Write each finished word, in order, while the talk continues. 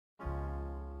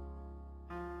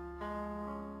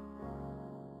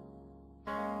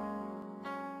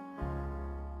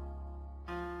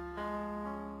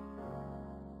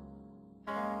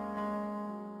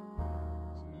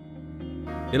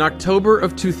In October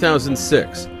of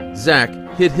 2006, Zach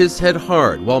hit his head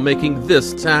hard while making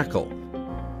this tackle.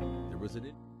 There was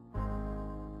an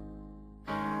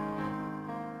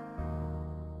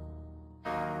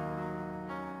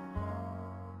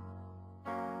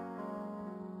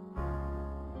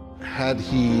Had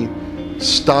he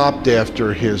stopped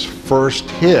after his first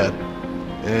hit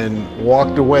and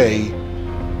walked away,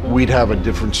 we'd have a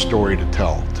different story to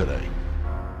tell today.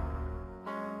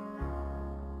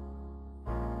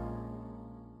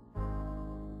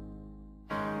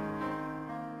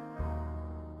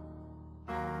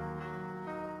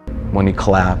 When he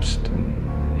collapsed,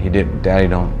 he did, "Daddy,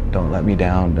 don't let me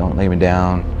down, don't lay me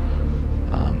down.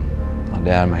 Oh,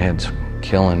 Dad, my head's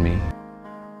killing me."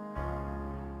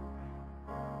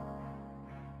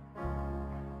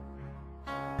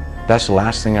 That's the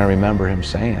last thing I remember him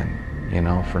saying, you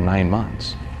know, for 9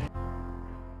 months.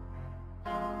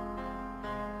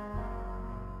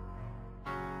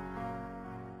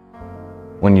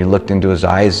 When you looked into his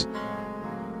eyes,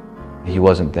 he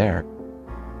wasn't there.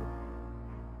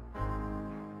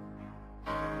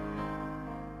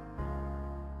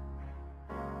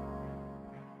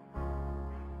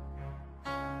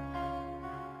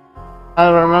 I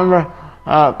remember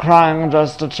crying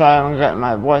just to try and get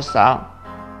my voice out.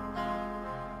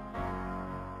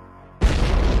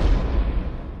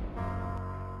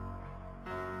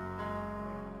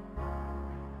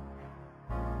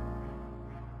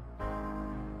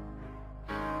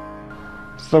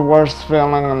 It's the worst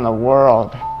feeling in the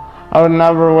world. I would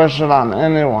never wish it on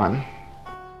anyone.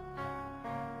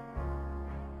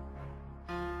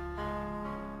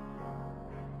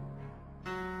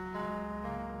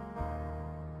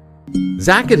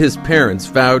 Zach and his parents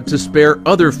vowed to spare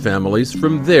other families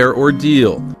from their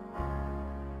ordeal.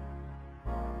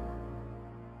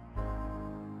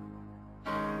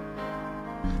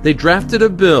 They drafted a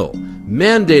bill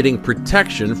mandating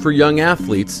protection for young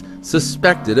athletes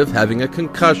suspected of having a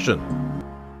concussion.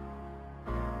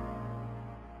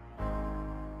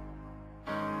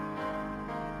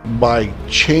 By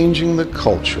changing the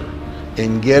culture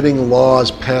and getting laws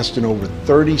passed in over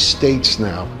 30 states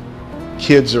now,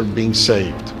 kids are being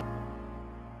saved.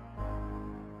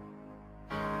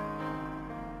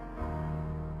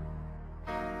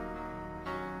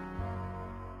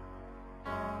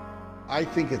 I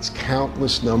think it's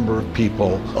countless number of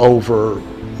people over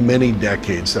many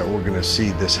decades that we're going to see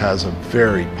this has a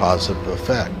very positive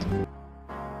effect.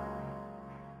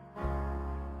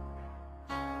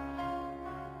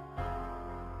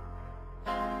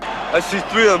 I see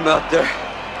 3 of them out there.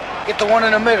 Get the one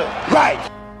in the middle. Right!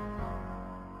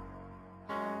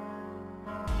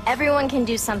 Everyone can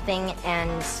do something,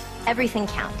 and everything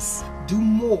counts. Do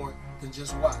more than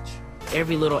just watch.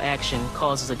 Every little action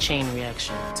causes a chain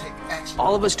reaction. Take action.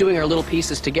 All of us doing our little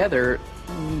pieces together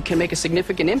can make a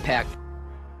significant impact.